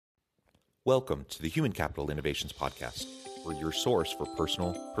Welcome to the Human Capital Innovations Podcast. We're your source for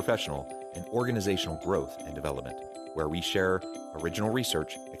personal, professional, and organizational growth and development, where we share original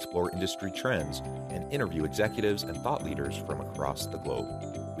research, explore industry trends, and interview executives and thought leaders from across the globe.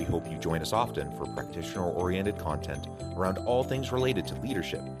 We hope you join us often for practitioner-oriented content around all things related to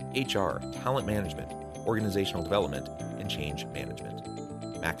leadership, HR, talent management, organizational development, and change management.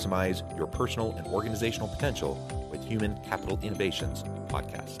 Maximize your personal and organizational potential with Human Capital Innovations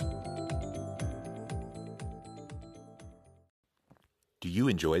Podcast. Do you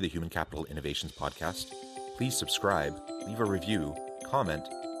enjoy the Human Capital Innovations Podcast? Please subscribe, leave a review, comment,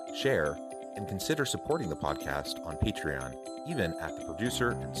 share, and consider supporting the podcast on Patreon, even at the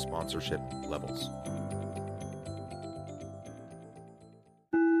producer and sponsorship levels.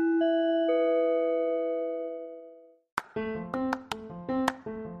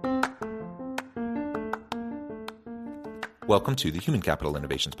 Welcome to the Human Capital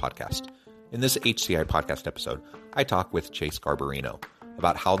Innovations Podcast. In this HCI podcast episode, I talk with Chase Garbarino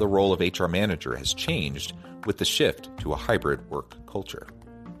about how the role of HR manager has changed with the shift to a hybrid work culture.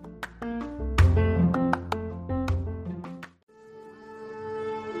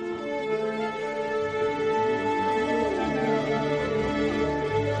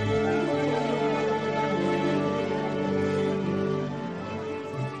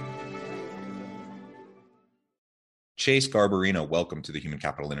 Chase Garbarino, welcome to the Human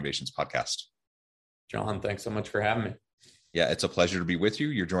Capital Innovations Podcast. John, thanks so much for having me. Yeah, it's a pleasure to be with you.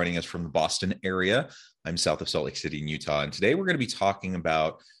 You're joining us from the Boston area. I'm south of Salt Lake City in Utah. And today we're going to be talking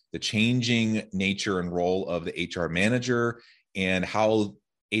about the changing nature and role of the HR manager and how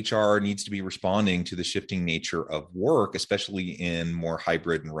HR needs to be responding to the shifting nature of work, especially in more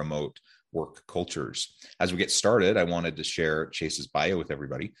hybrid and remote work cultures. As we get started, I wanted to share Chase's bio with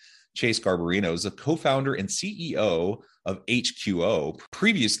everybody. Chase Garbarino is the co-founder and CEO of HQO.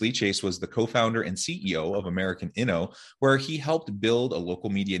 Previously, Chase was the co-founder and CEO of American Inno, where he helped build a local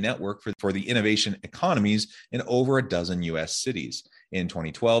media network for the innovation economies in over a dozen U.S. cities. In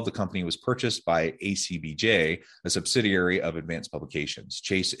 2012, the company was purchased by ACBJ, a subsidiary of Advanced Publications.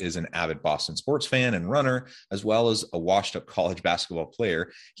 Chase is an avid Boston sports fan and runner, as well as a washed-up college basketball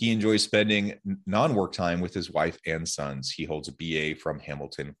player. He enjoys spending non-work time with his wife and sons. He holds a BA from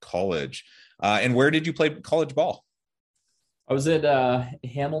Hamilton College. And where did you play college ball? I was at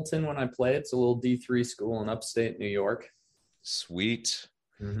Hamilton when I played. It's a little D3 school in upstate New York. Sweet.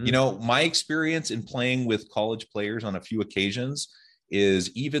 Mm-hmm. You know, my experience in playing with college players on a few occasions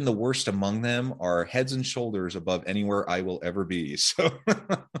is even the worst among them are heads and shoulders above anywhere I will ever be. So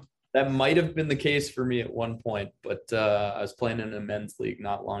that might have been the case for me at one point, but I was playing in a men's league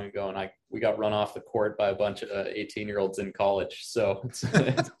not long ago, and we got run off the court by a bunch of 18-year-olds in college. So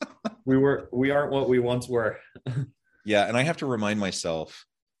we aren't what we once were. Yeah, and I have to remind myself,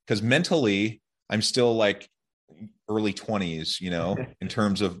 because mentally I'm still like early 20s, you know, in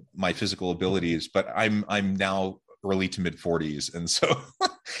terms of my physical abilities, but I'm now early to mid 40s. And so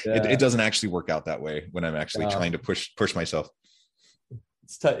it doesn't actually work out that way when I'm actually trying to push myself.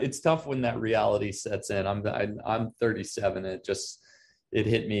 It's tough when that reality sets in. I'm 37. It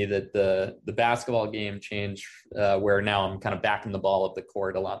hit me that the basketball game changed where now I'm kind of backing the ball up the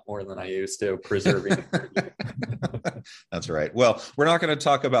court a lot more than I used to, preserving. That's right. Well, we're not going to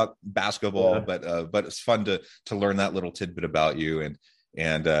talk about basketball, but it's fun to learn that little tidbit about you.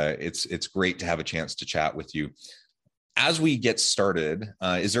 And it's great to have a chance to chat with you. As we get started,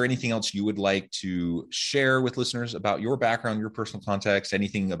 is there anything else you would like to share with listeners about your background, your personal context,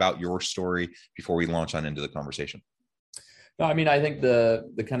 anything about your story before we launch on into the conversation? No, I mean, I think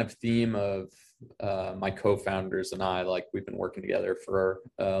the kind of theme of my co-founders and I, like we've been working together for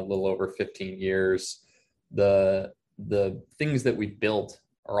a little over 15 years. The things that we built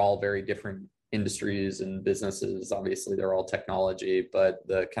are all very different industries and businesses. Obviously, they're all technology, but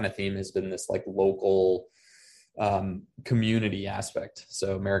the kind of theme has been this like local community aspect.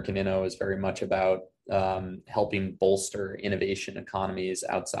 So American Inno is very much about helping bolster innovation economies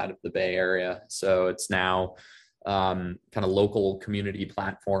outside of the Bay Area. So it's now kind of local community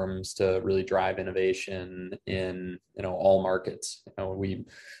platforms to really drive innovation in all markets.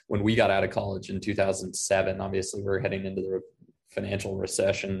 When we got out of college in 2007, obviously we were heading into the financial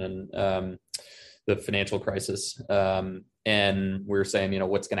recession and the financial crisis. And we're saying,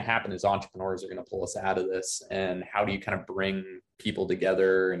 what's going to happen is entrepreneurs are going to pull us out of this. And how do you kind of bring people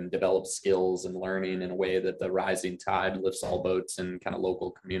together and develop skills and learning in a way that the rising tide lifts all boats in kind of local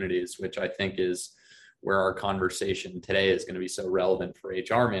communities, which I think is where our conversation today is going to be so relevant for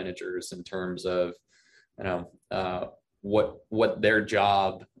HR managers in terms of, what their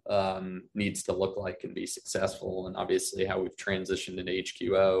job needs to look like and be successful. And obviously how we've transitioned into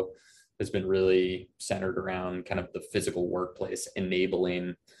HQO has been really centered around kind of the physical workplace,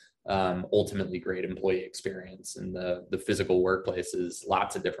 enabling ultimately great employee experience. And the physical workplace is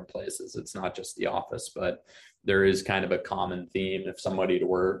lots of different places. It's not just the office, but there is kind of a common theme. If somebody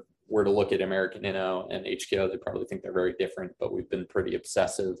were to look at American Inno and HKO, they probably think they're very different, but we've been pretty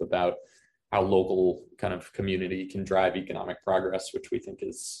obsessive about how local kind of community can drive economic progress, which we think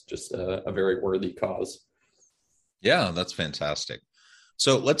is just a very worthy cause. Yeah, that's fantastic.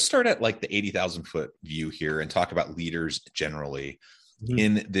 So let's start at like the 80,000 foot view here and talk about leaders generally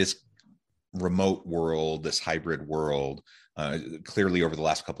in this remote world, this hybrid world. Clearly over the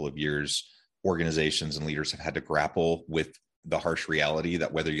last couple of years, organizations and leaders have had to grapple with the harsh reality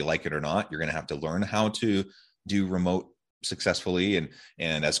that whether you like it or not, you're going to have to learn how to do remote successfully.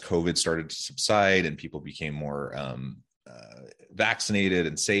 And as COVID started to subside and people became more vaccinated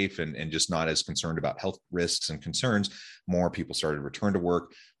and safe and just not as concerned about health risks and concerns, more people started to return to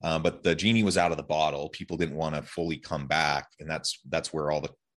work. But the genie was out of the bottle. People didn't want to fully come back. And that's where all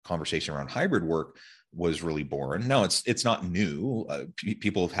the conversation around hybrid work was really born. No, it's not new.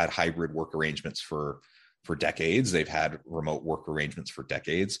 People have had hybrid work arrangements for decades. They've had remote work arrangements for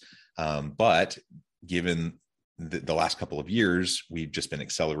decades. But given the last couple of years, we've just been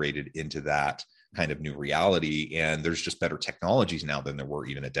accelerated into that kind of new reality. And there's just better technologies now than there were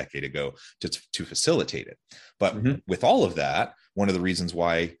even a decade ago to facilitate it. But with all of that, one of the reasons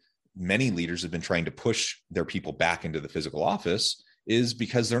why many leaders have been trying to push their people back into the physical office is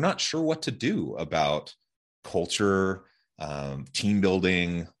because they're not sure what to do about culture, team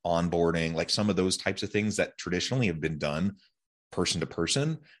building, onboarding, like some of those types of things that traditionally have been done person to person,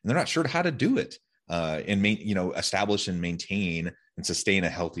 and they're not sure how to do it and establish and maintain and sustain a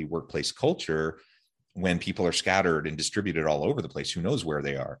healthy workplace culture when people are scattered and distributed all over the place. Who knows where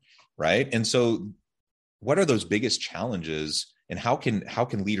they are, right? And so, what are those biggest challenges, and how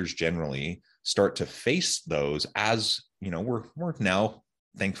can leaders generally start to face those? As we're now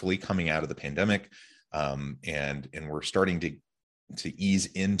thankfully coming out of the pandemic, and we're starting to ease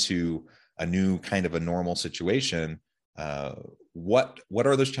into a new kind of a normal situation. What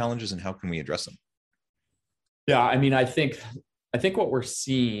are those challenges, and how can we address them? Yeah, I mean, I think what we're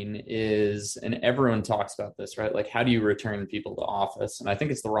seeing is, and everyone talks about this, right? Like, how do you return people to office? And I think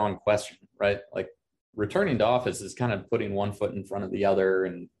it's the wrong question, right? Like, returning to office is kind of putting one foot in front of the other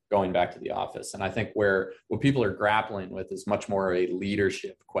and going back to the office. And I think what people are grappling with is much more a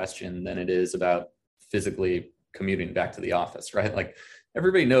leadership question than it is about physically commuting back to the office, right? Like,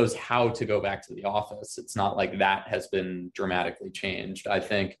 everybody knows how to go back to the office. It's not like that has been dramatically changed. I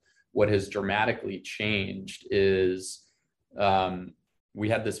think what has dramatically changed is we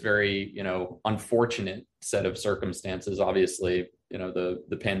had this very, unfortunate set of circumstances. Obviously,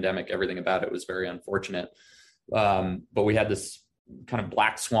 the pandemic, everything about it was very unfortunate. But we had this kind of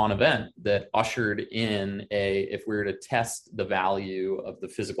black swan event that ushered in if we were to test the value of the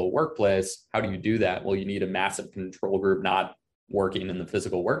physical workplace, how do you do that? Well, you need a massive control group not working in the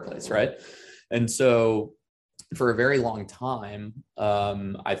physical workplace, right? And so for a very long time,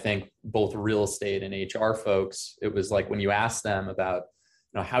 I think both real estate and HR folks, it was like when you ask them about,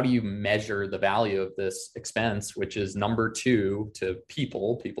 how do you measure the value of this expense, which is number two to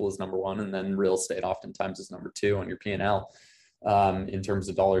people is number one, and then real estate oftentimes is number two on your P&L in terms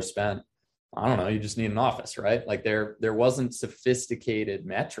of dollars spent. I don't know, you just need an office, right? Like there wasn't sophisticated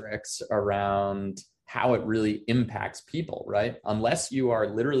metrics around how it really impacts people, right? Unless you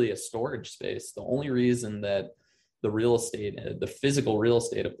are literally a storage space, the only reason that the physical real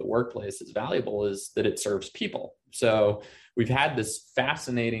estate of the workplace is valuable is that it serves people. So we've had this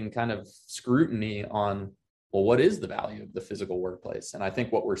fascinating kind of scrutiny on, well, what is the value of the physical workplace? And I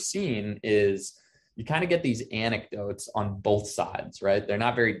think what we're seeing is you kind of get these anecdotes on both sides, right? They're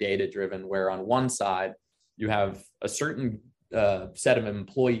not very data driven, where on one side you have a certain set of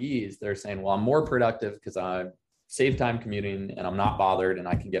employees that are saying, well, I'm more productive because I save time commuting and I'm not bothered and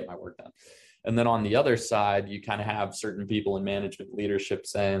I can get my work done. And then on the other side, you kind of have certain people in management leadership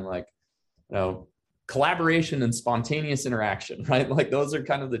saying, like, collaboration and spontaneous interaction, right? Like those are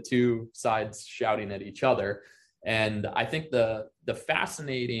kind of the two sides shouting at each other. And I think the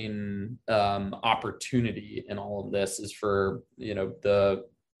fascinating opportunity in all of this is for,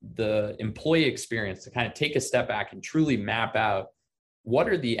 the employee experience to kind of take a step back and truly map out what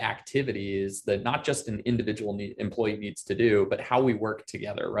are the activities that not just an individual employee needs to do, but how we work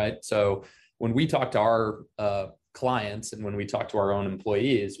together, right? So when we talk to our clients and when we talk to our own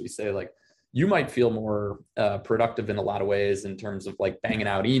employees, we say, like, you might feel more productive in a lot of ways in terms of like banging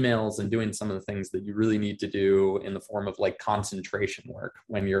out emails and doing some of the things that you really need to do in the form of like concentration work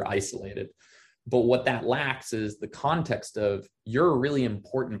when you're isolated. But what that lacks is the context of you're a really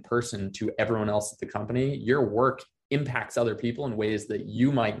important person to everyone else at the company. Your work impacts other people in ways that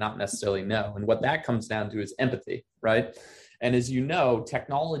you might not necessarily know. And what that comes down to is empathy, right? And as you know,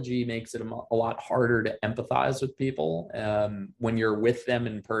 technology makes it a lot harder to empathize with people when you're with them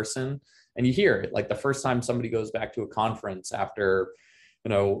in person. And you hear it, like the first time somebody goes back to a conference after,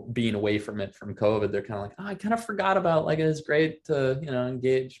 being away from it from COVID, they're kind of like, oh, I kind of forgot about, like, it's great to,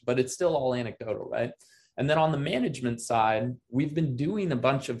 engage, but it's still all anecdotal, right? And then on the management side, we've been doing a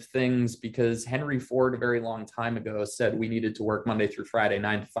bunch of things because Henry Ford a very long time ago said we needed to work Monday through Friday,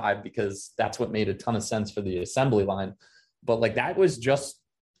 9 to 5, because that's what made a ton of sense for the assembly line. But like that was just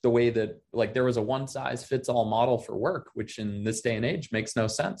the way that, like, there was a one size fits all model for work, which in this day and age makes no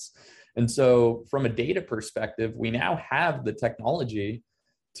sense. And so from a data perspective, we now have the technology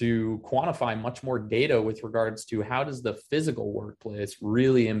to quantify much more data with regards to how does the physical workplace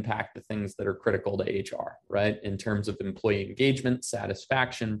really impact the things that are critical to HR, right? In terms of employee engagement,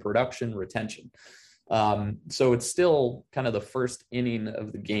 satisfaction, production, retention. So it's still kind of the first inning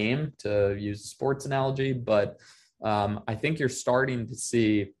of the game, to use a sports analogy, but I think you're starting to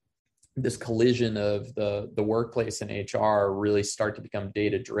see this collision of the workplace and HR really start to become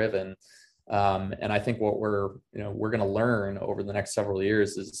data driven. And I think what we're going to learn over the next several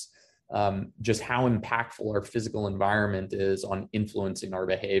years is just how impactful our physical environment is on influencing our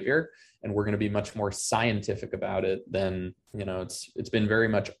behavior. And we're going to be much more scientific about it than, it's been very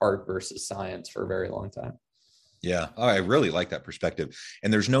much art versus science for a very long time. Yeah, I really like that perspective.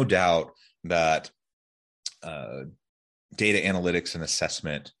 And there's no doubt that data analytics and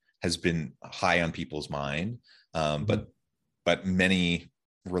assessment has been high on people's mind, but many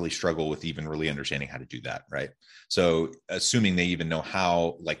really struggle with even really understanding how to do that, right? So assuming they even know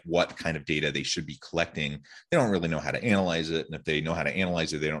how, like, what kind of data they should be collecting, they don't really know how to analyze it. And if they know how to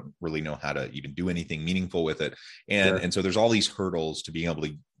analyze it, they don't really know how to even do anything meaningful with it. And, and so there's all these hurdles to being able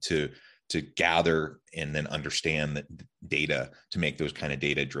to gather and then understand the data to make those kind of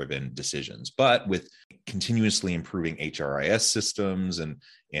data-driven decisions. But with continuously improving HRIS systems and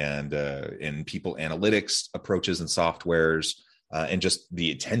people analytics approaches and softwares, and just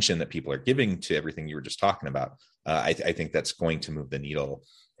the attention that people are giving to everything you were just talking about, I think that's going to move the needle.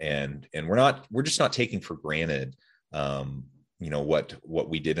 And we're just not taking for granted, what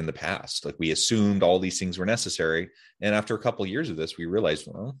we did in the past. Like, we assumed all these things were necessary, and after a couple of years of this, we realized,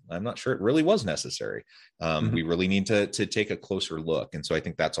 well, I'm not sure it really was necessary. We really need to take a closer look. And so I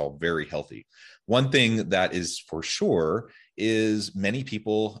think that's all very healthy. One thing that is for sure is many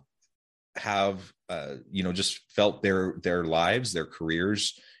people have just felt their lives, their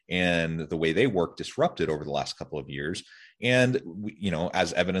careers, and the way they work disrupted over the last couple of years. And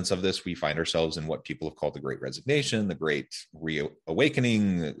as evidence of this, we find ourselves in what people have called the Great Resignation, the Great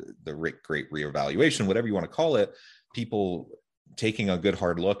Reawakening, the Great Reevaluation, whatever you want to call it. People taking a good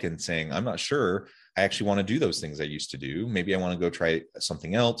hard look and saying, I'm not sure I actually want to do those things I used to do. Maybe I want to go try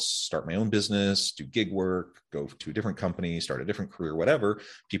something else, start my own business, do gig work, go to a different company, start a different career, whatever.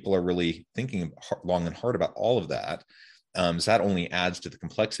 People are really thinking long and hard about all of that. So that only adds to the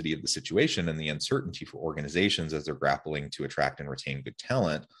complexity of the situation and the uncertainty for organizations as they're grappling to attract and retain good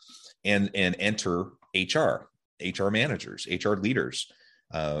talent, and enter HR managers, HR leaders.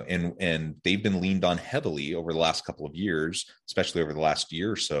 And they've been leaned on heavily over the last couple of years, especially over the last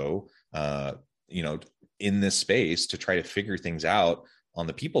year or so, in this space, to try to figure things out on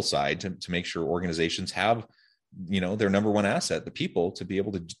the people side to make sure organizations have, their number one asset, the people, to be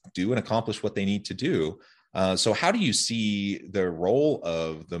able to do and accomplish what they need to do. So how do you see the role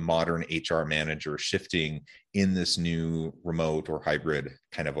of the modern HR manager shifting in this new remote or hybrid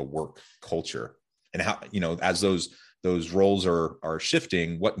kind of a work culture? And how, as those roles are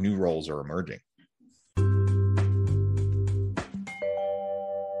shifting, what new roles are emerging?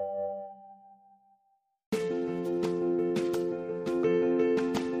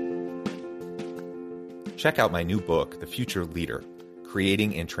 Check out my new book, The Future Leader: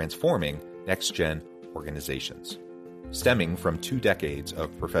 Creating and Transforming Next-Gen Organizations. Stemming from 2 decades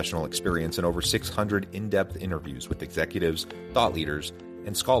of professional experience and over 600 in-depth interviews with executives, thought leaders,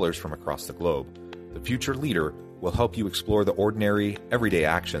 and scholars from across the globe, The Future Leader will help you explore the ordinary, everyday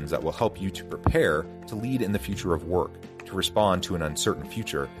actions that will help you to prepare to lead in the future of work, to respond to an uncertain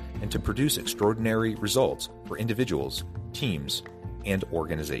future, and to produce extraordinary results for individuals, teams, and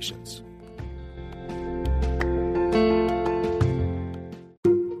organizations.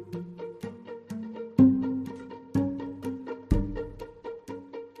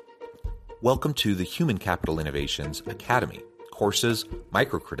 Welcome to the Human Capital Innovations Academy. Courses,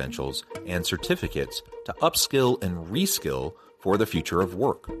 micro-credentials, and certificates to upskill and reskill for the future of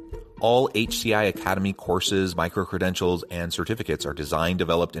work. All HCI Academy courses, micro-credentials, and certificates are designed,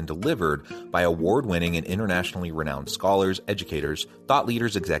 developed, and delivered by award-winning and internationally renowned scholars, educators, thought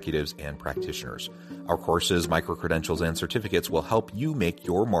leaders, executives, and practitioners. Our courses, micro-credentials, and certificates will help you make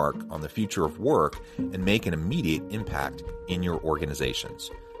your mark on the future of work and make an immediate impact in your organizations.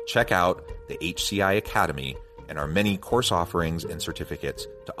 Check out the HCI Academy and our many course offerings and certificates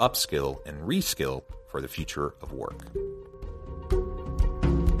to upskill and reskill for the future of work.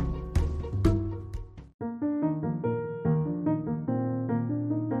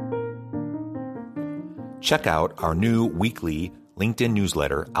 Check out our new weekly LinkedIn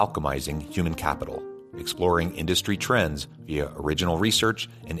newsletter, Alchemizing Human Capital, exploring industry trends via original research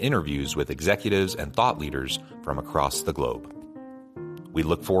and interviews with executives and thought leaders from across the globe. We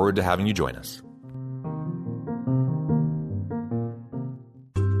look forward to having you join us.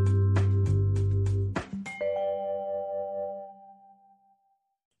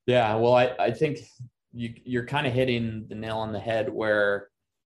 Yeah, well, I think you're kind of hitting the nail on the head where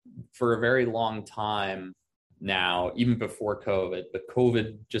for a very long time now, even before COVID, but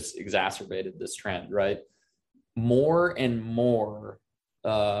COVID just exacerbated this trend, right? More and more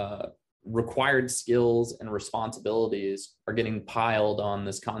required skills and responsibilities are getting piled on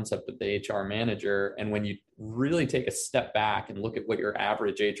this concept of the HR manager. And when you really take a step back and look at what your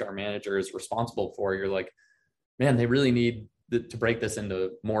average HR manager is responsible for, you're like, man, they really need to break this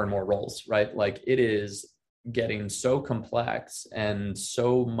into more and more roles, right? Like it is getting so complex, and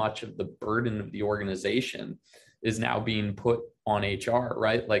so much of the burden of the organization is now being put on HR,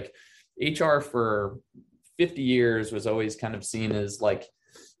 right? Like HR for 50 years was always kind of seen as like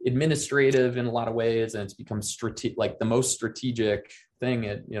administrative in a lot of ways, and it's become like the most strategic thing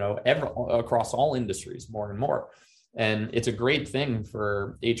ever across all industries more and more. And it's a great thing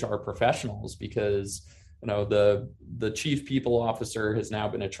for HR professionals because the chief people officer has now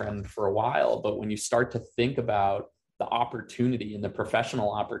been a trend for a while, but when you start to think about the opportunity and the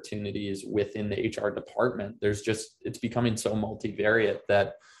professional opportunities within the HR department, it's becoming so multivariate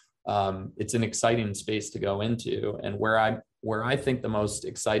that it's an exciting space to go into. And where I think the most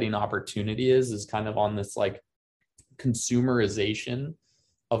exciting opportunity is kind of on this like consumerization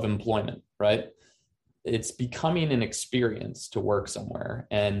of employment, right? It's becoming an experience to work somewhere,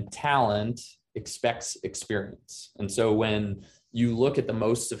 and talent expects experience. And so when you look at the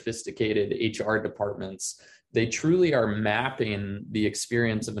most sophisticated HR departments, they truly are mapping the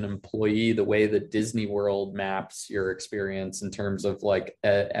experience of an employee the way that Disney World maps your experience in terms of like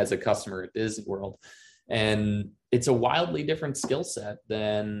as a customer at Disney World. And it's a wildly different skill set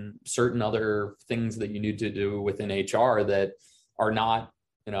than certain other things that you need to do within HR that are not,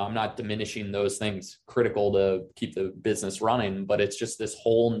 I'm not diminishing those things critical to keep the business running, but it's just this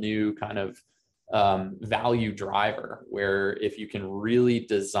whole new kind of value driver where if you can really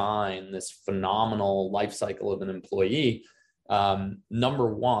design this phenomenal life cycle of an employee,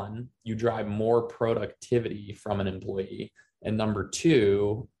 number one, you drive more productivity from an employee. And number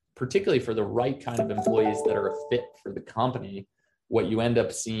two, particularly for the right kind of employees that are a fit for the company, what you end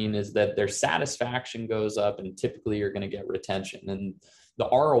up seeing is that their satisfaction goes up, and typically you're going to get retention. And the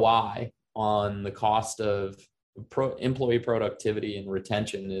ROI on the cost of employee productivity and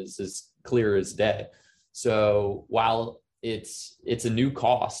retention is as clear as day. So while it's a new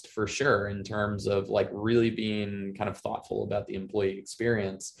cost for sure in terms of like really being kind of thoughtful about the employee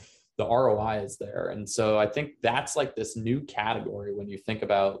experience, the ROI is there. And so I think that's like this new category when you think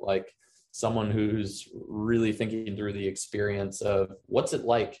about like someone who's really thinking through the experience of what's it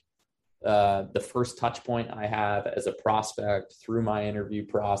like the first touch point I have as a prospect through my interview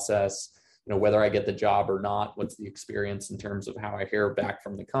process, whether I get the job or not, what's the experience in terms of how I hear back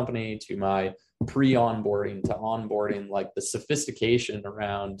from the company to my pre-onboarding to onboarding. Like the sophistication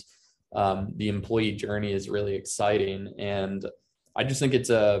around the employee journey is really exciting. And I just think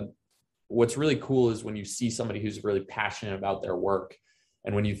what's really cool is when you see somebody who's really passionate about their work.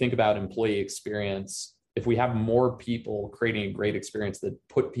 And when you think about employee experience, if we have more people creating a great experience that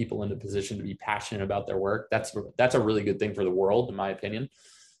put people in a position to be passionate about their work, that's a really good thing for the world, in my opinion.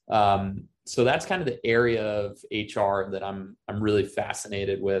 So that's kind of the area of HR that I'm really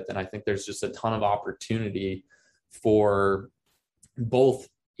fascinated with. And I think there's just a ton of opportunity for both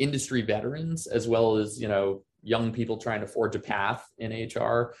industry veterans as well as, young people trying to forge a path in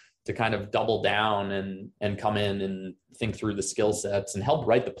HR to kind of double down and come in and think through the skill sets and help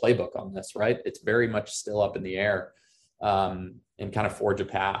write the playbook on this, right? It's very much still up in the air, and kind of forge a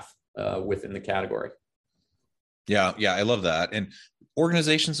path within the category. Yeah, I love that. And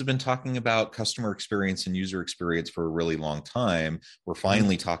organizations have been talking about customer experience and user experience for a really long time. We're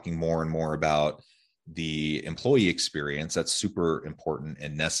finally talking more and more about the employee experience. That's super important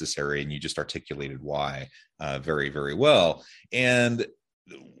and necessary. And you just articulated why very, very well. And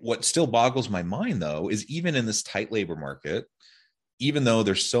what still boggles my mind, though, is even in this tight labor market, even though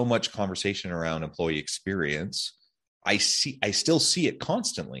there's so much conversation around employee experience, I still see it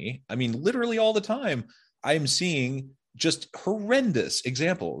constantly. I mean, literally all the time, I'm seeing just horrendous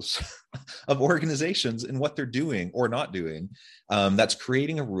examples of organizations and what they're doing or not doing. That's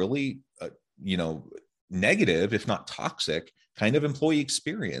creating a really, negative, if not toxic, kind of employee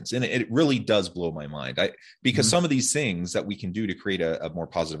experience. And it really does blow my mind. Because some of these things that we can do to create a more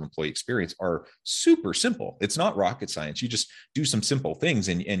positive employee experience are super simple. It's not rocket science. You just do some simple things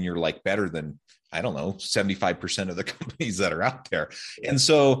and you're like better than, I don't know, 75% of the companies that are out there. And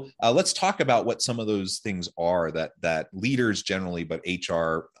so let's talk about what some of those things are that leaders generally, but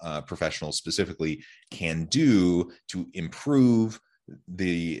HR professionals specifically, can do to improve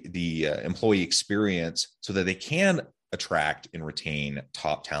the employee experience so that they can attract and retain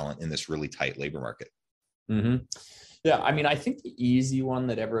top talent in this really tight labor market. Mm-hmm. Yeah, I mean, I think the easy one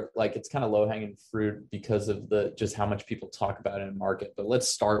that it's kind of low hanging fruit because of just how much people talk about it in market. But let's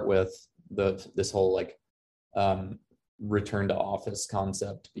start with this whole return to office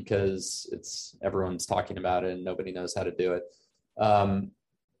concept, because everyone's talking about it and nobody knows how to do it.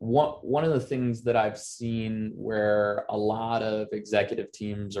 One of the things that I've seen where a lot of executive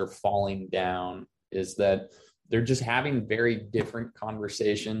teams are falling down is that they're just having very different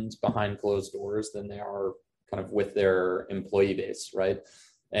conversations behind closed doors than they are kind of with their employee base, right?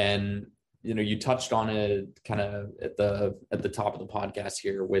 And you touched on it kind of at the top of the podcast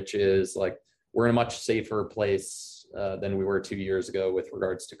here, which is like we're in a much safer place than we were 2 years ago with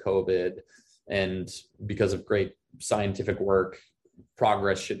regards to COVID, and because of great scientific work,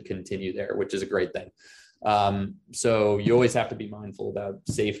 progress should continue there, which is a great thing. So you always have to be mindful about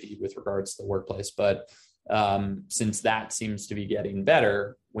safety with regards to the workplace, but since that seems to be getting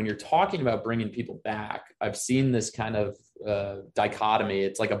better, when you're talking about bringing people back, I've seen this kind of dichotomy.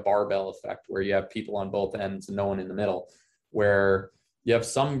 It's like a barbell effect where you have people on both ends and no one in the middle, where you have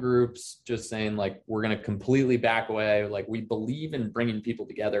some groups just saying like, we're going to completely back away. Like, we believe in bringing people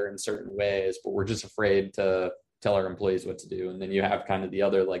together in certain ways, but we're just afraid to tell our employees what to do. And then you have kind of the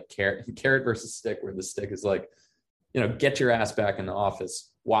other like carrot versus stick, where the stick is like, get your ass back in the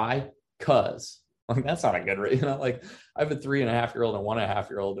office. Why? Because like, that's not a good reason. Like, I have a 3.5-year-old and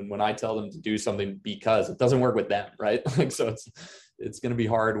 1.5-year-old, and when I tell them to do something because it doesn't work with them, right? Like, so it's going to be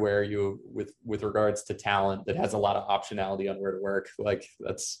hard where you with regards to talent that has a lot of optionality on where to work. Like,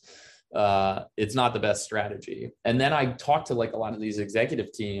 that's it's not the best strategy. And then I talk to like a lot of these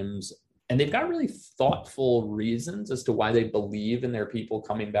executive teams, and they've got really thoughtful reasons as to why they believe in their people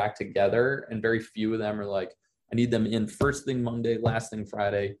coming back together. And very few of them are like, I need them in first thing Monday, last thing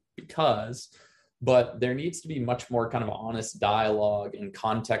Friday, because. But there needs to be much more kind of honest dialogue and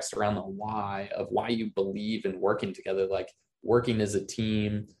context around the why of why you believe in working together, like working as a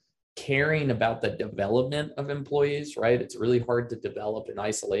team, caring about the development of employees, right? It's really hard to develop in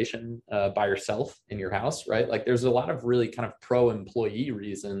isolation by yourself in your house, right? Like, there's a lot of really kind of pro-employee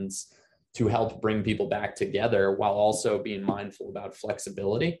reasons to help bring people back together while also being mindful about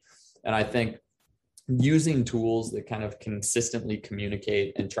flexibility. And I think using tools that kind of consistently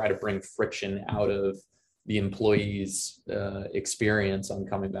communicate and try to bring friction out of the employees' experience on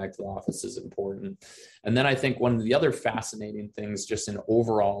coming back to the office is important. And then I think one of the other fascinating things just in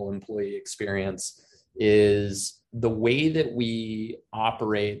overall employee experience is the way that we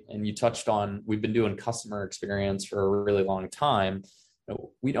operate. And you touched on, we've been doing customer experience for a really long time.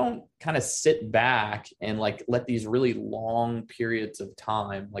 We don't kind of sit back and like let these really long periods of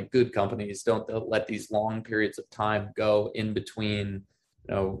time, like good companies don't let these long periods of time go in between,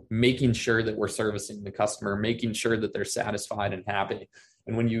 making sure that we're servicing the customer, making sure that they're satisfied and happy.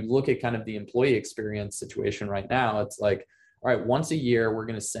 And when you look at kind of the employee experience situation right now, it's like, all right, once a year, we're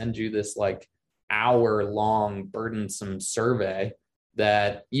going to send you this like hour-long burdensome survey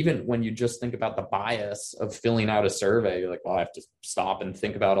that even when you just think about the bias of filling out a survey, you're like, well, I have to stop and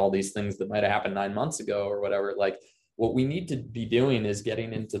think about all these things that might have happened 9 months ago or whatever. Like, what we need to be doing is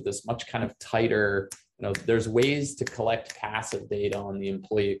getting into this much kind of tighter, there's ways to collect passive data on the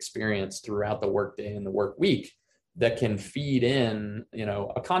employee experience throughout the workday and the work week that can feed in,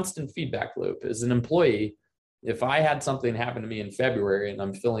 a constant feedback loop. As an employee, if I had something happen to me in February and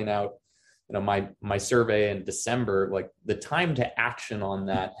I'm filling out my survey in December, like the time to action on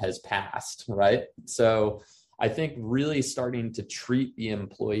that has passed, right? So I think really starting to treat the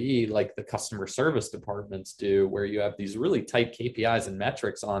employee like the customer service departments do, where you have these really tight KPIs and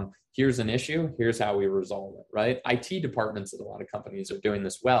metrics on here's an issue, here's how we resolve it, right? IT departments at a lot of companies are doing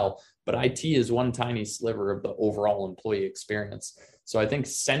this well, but IT is one tiny sliver of the overall employee experience. So I think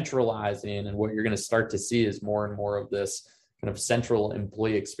centralizing, and what you're going to start to see is more and more of this kind of central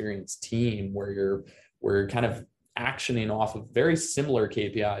employee experience team where you're kind of actioning off of very similar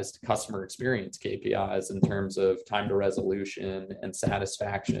KPIs to customer experience KPIs in terms of time to resolution and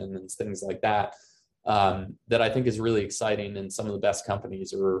satisfaction and things like that, that I think is really exciting. And some of the best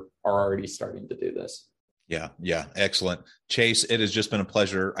companies are already starting to do this. Yeah. Excellent. Chase, it has just been a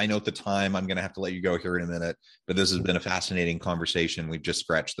pleasure. I know at the time I'm going to have to let you go here in a minute, but this has been a fascinating conversation. We've just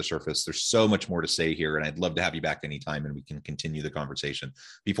scratched the surface. There's so much more to say here, and I'd love to have you back anytime and we can continue the conversation.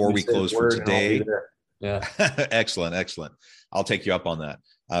 Before we close for today. Yeah. Excellent. I'll take you up on that.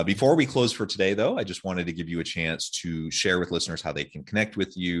 Before we close for today, though, I just wanted to give you a chance to share with listeners how they can connect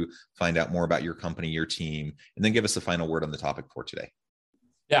with you, find out more about your company, your team, and then give us the final word on the topic for today.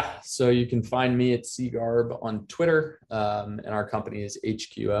 Yeah, so you can find me at cgarb on Twitter, and our company is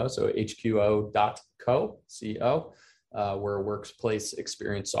HQO, so hqo.co, C-O. We're a workplace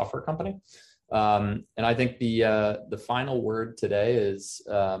experience software company. And I think the final word today is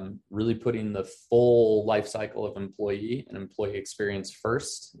really putting the full life cycle of employee and employee experience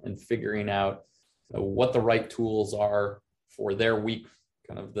first, and figuring out what the right tools are for their week,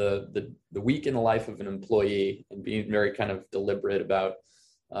 kind of the week in the life of an employee, and being very kind of deliberate about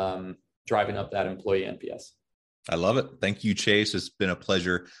driving up that employee NPS. I love it. Thank you, Chase. It's been a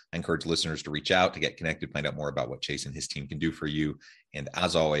pleasure. I encourage listeners to reach out, to get connected, find out more about what Chase and his team can do for you. And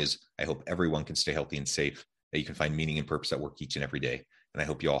as always, I hope everyone can stay healthy and safe, that you can find meaning and purpose at work each and every day. And I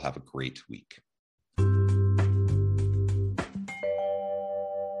hope you all have a great week.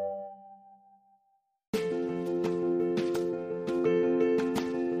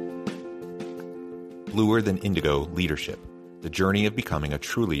 Bluer Than Indigo Leadership: The Journey of Becoming a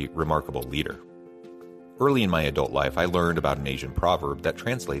Truly Remarkable Leader. Early in my adult life, I learned about an Asian proverb that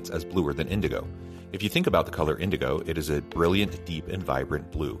translates as bluer than indigo. If you think about the color indigo, it is a brilliant, deep, and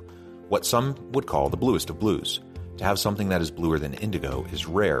vibrant blue, what some would call the bluest of blues. To have something that is bluer than indigo is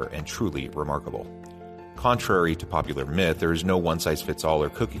rare and truly remarkable. Contrary to popular myth, there is no one-size-fits-all or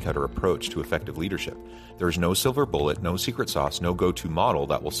cookie-cutter approach to effective leadership. There is no silver bullet, no secret sauce, no go-to model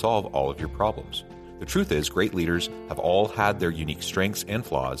that will solve all of your problems. The truth is, great leaders have all had their unique strengths and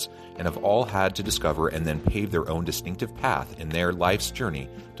flaws, and have all had to discover and then pave their own distinctive path in their life's journey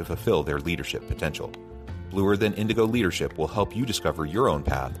to fulfill their leadership potential. Bluer Than Indigo Leadership will help you discover your own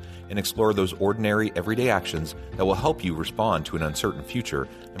path and explore those ordinary, everyday actions that will help you respond to an uncertain future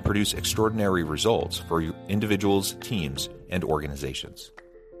and produce extraordinary results for your individuals, teams, and organizations.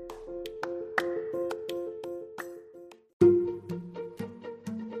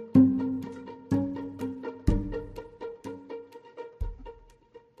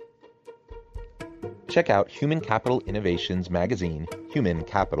 Check out Human Capital Innovations magazine, Human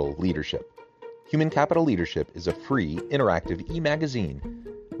Capital Leadership. Human Capital Leadership is a free, interactive e-magazine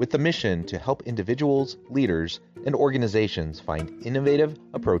with the mission to help individuals, leaders, and organizations find innovative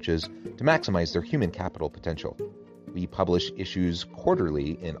approaches to maximize their human capital potential. We publish issues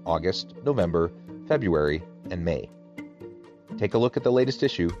quarterly in August, November, February, and May. Take a look at the latest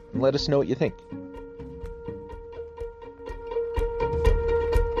issue and let us know what you think.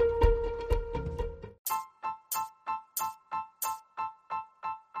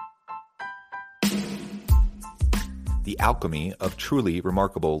 The Alchemy of Truly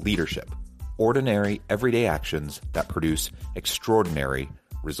Remarkable Leadership: Ordinary, Everyday Actions that Produce Extraordinary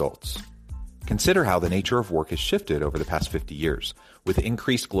Results. Consider how the nature of work has shifted over the past 50 years. With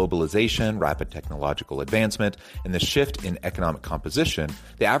increased globalization, rapid technological advancement, and the shift in economic composition,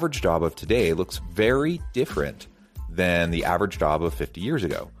 the average job of today looks very different than the average job of 50 years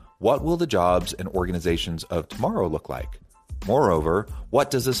ago. What will the jobs and organizations of tomorrow look like? Moreover, what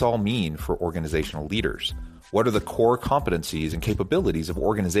does this all mean for organizational leaders? What are the core competencies and capabilities of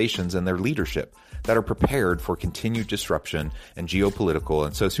organizations and their leadership that are prepared for continued disruption and geopolitical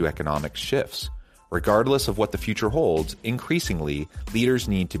and socioeconomic shifts? Regardless of what the future holds, increasingly, leaders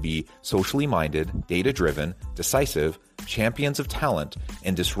need to be socially minded, data-driven, decisive, champions of talent,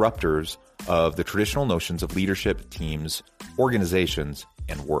 and disruptors of the traditional notions of leadership, teams, organizations,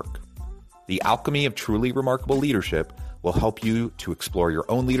 and work. The Alchemy of Truly Remarkable Leadership will help you to explore your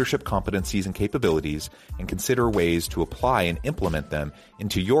own leadership competencies and capabilities and consider ways to apply and implement them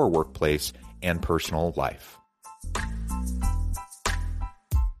into your workplace and personal life.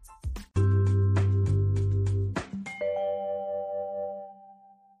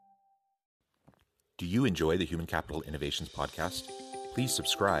 Do you enjoy the Human Capital Innovations podcast? Please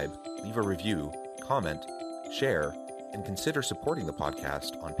subscribe, leave a review, comment, share, and consider supporting the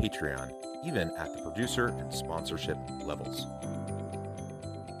podcast on Patreon, even at the producer and sponsorship levels.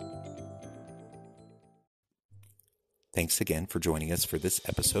 Thanks again for joining us for this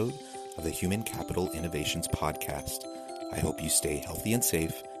episode of the Human Capital Innovations podcast. I hope you stay healthy and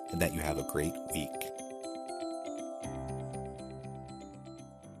safe and that you have a great week.